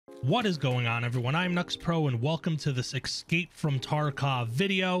What is going on, everyone? I'm Nux Pro and welcome to this Escape from Tarkov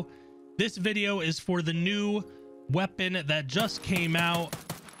video. This video is for the new weapon that just came out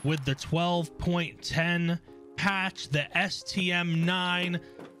with the 12.10 patch, the STM-9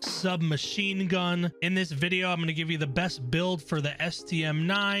 submachine gun. In this video, I'm going to give you the best build for the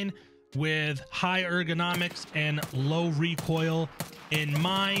STM-9 with high ergonomics and low recoil in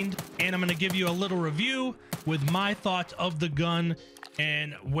mind. And I'm going to give you a little review with my thoughts of the gun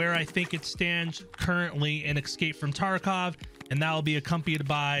and where I think it stands currently in Escape from Tarkov, and that will be accompanied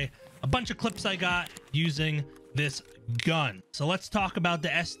by a bunch of clips I got using this gun. So let's talk about the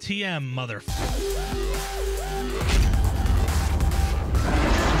STM, motherfucker.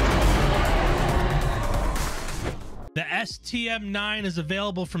 The STM-9 is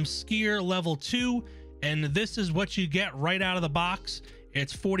available from Skier Level 2, and this is what you get right out of the box.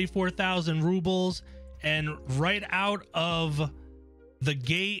 It's 44,000 rubles, and right out of the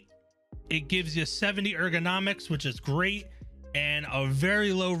gate, it gives you 70 ergonomics, which is great, and a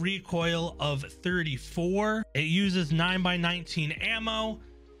very low recoil of 34. It uses 9x19 ammo,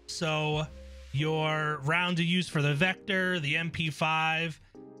 so your round to use for the Vector, the MP5,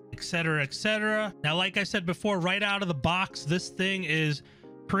 etc, etc. Now, like I said before, right out of the box, this thing is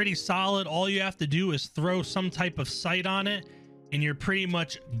pretty solid. All you have to do is throw some type of sight on it and you're pretty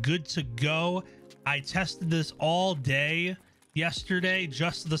much good to go. I tested this all day yesterday,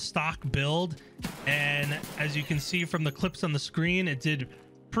 just the stock build, and as you can see from the clips on the screen, it did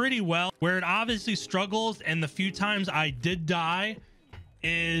pretty well. Where it obviously struggles, and the few times I did die,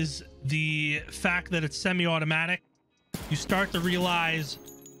 is the fact that it's semi-automatic. You start to realize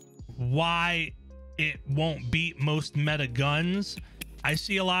why it won't beat most meta guns. I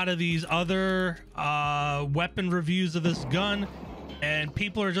see a lot of these other weapon reviews of this gun, and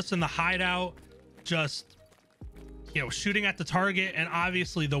people are just in the hideout, just, you know, shooting at the target, and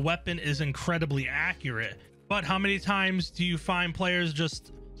obviously the weapon is incredibly accurate. But how many times do you find players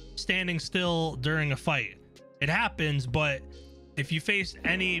just standing still during a fight? It happens, but if you face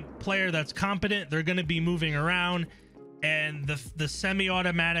any player that's competent, they're going to be moving around, and the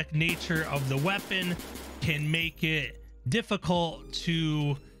semi-automatic nature of the weapon can make it difficult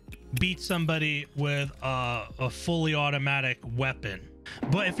to beat somebody with a fully automatic weapon.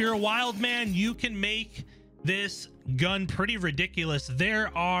 But if you're a wild man, you can make this gun pretty ridiculous. There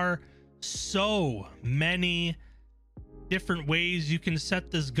are so many different ways you can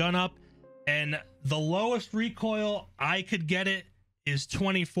set this gun up, and the lowest recoil I could get it is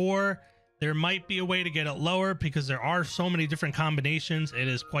 24. There might be a way to get it lower because there are so many different combinations. It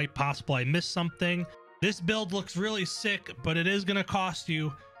is quite possible I missed something. This build looks really sick, but it is going to cost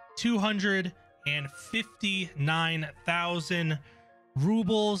you 259,000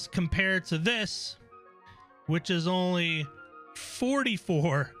 rubles compared to this, which is only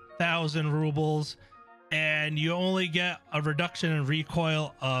 44,000 rubles, and you only get a reduction in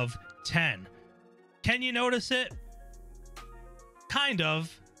recoil of 10. Can you notice it? Kind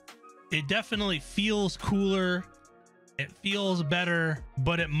of. It definitely feels cooler. It feels better,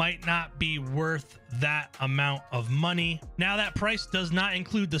 but it might not be worth that amount of money. Now, that price does not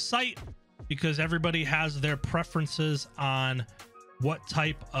include the sight, because everybody has their preferences on what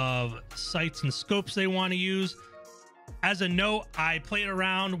type of sights and scopes they want to use. As a note, I played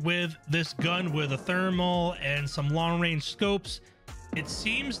around with this gun with a thermal and some long-range scopes. It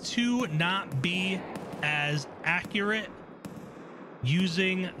seems to not be as accurate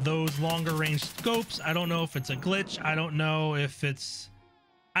using those longer range scopes. I don't know if it's a glitch. I don't know if it's,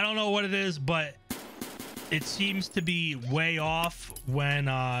 I don't know what it is, but it seems to be way off when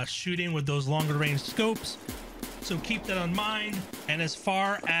shooting with those longer range scopes. So keep that in mind. And as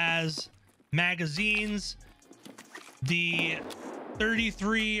far as magazines, the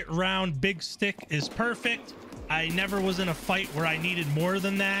 33 round big stick is perfect. I never was in a fight where I needed more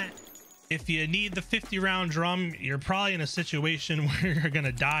than that. If you need the 50 round drum, you're probably in a situation where you're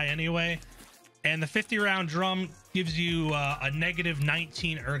gonna die anyway. And the 50 round drum gives you a negative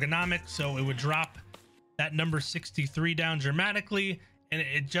 19 ergonomics, so it would drop that number 63 down dramatically, and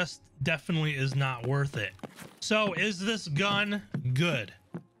it just definitely is not worth it. So is this gun good?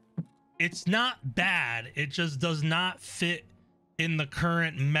 It's not bad. It just does not fit in the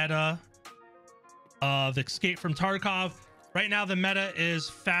current meta of Escape from Tarkov. Right now, the meta is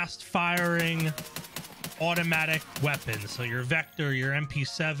fast firing automatic weapons. So your Vector, your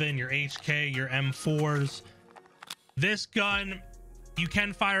MP7, your HK, your M4s. This gun, you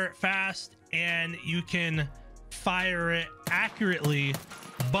can fire it fast and you can fire it accurately,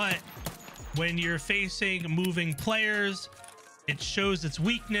 but when you're facing moving players, it shows its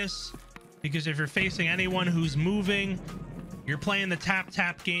weakness, because if you're facing anyone who's moving, you're playing the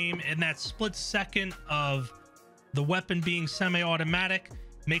tap game, and that split second of the weapon being semi-automatic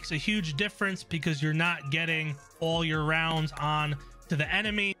makes a huge difference because you're not getting all your rounds on to the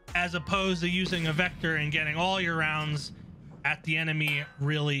enemy, as opposed to using a vector and getting all your rounds at the enemy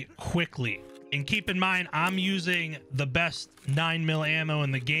really quickly. And keep in mind, I'm using the best 9mm ammo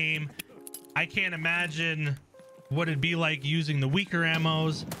in the game. I can't imagine what it'd be like using the weaker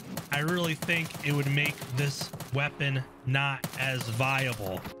ammos. I really think it would make this weapon not as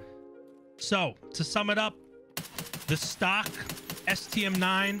viable. So to sum it up, the stock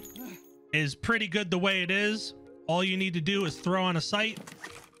STM-9 is pretty good the way it is. All you need to do is throw on a sight.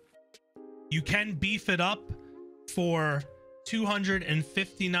 You can beef it up for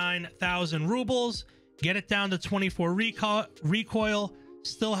 259,000 rubles, get it down to 24 recoil,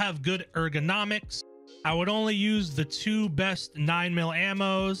 still have good ergonomics. I would only use the two best 9mm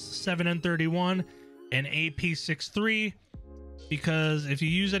ammos, 7N31 and AP63, because if you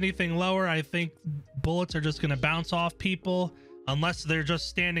use anything lower, I think bullets are just going to bounce off people unless they're just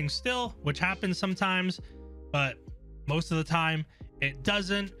standing still, which happens sometimes, but most of the time it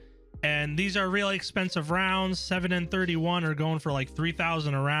doesn't. And these are really expensive rounds. 7N31 are going for like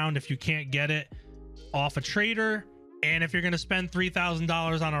 3,000 a round if you can't get it off a trader. And if you're going to spend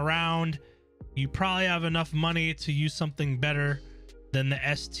 $3,000 on a round, you probably have enough money to use something better than the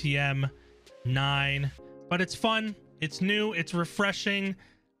STM-9. But it's fun, it's new, it's refreshing.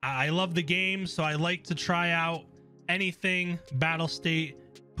 I love the game, so I like to try out anything Battlestate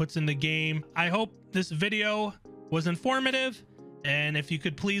puts in the game. I hope this video was informative, and if you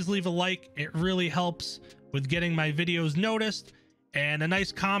could please leave a like, it really helps with getting my videos noticed, and a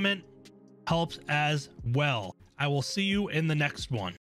nice comment helps as well. I will see you in the next one.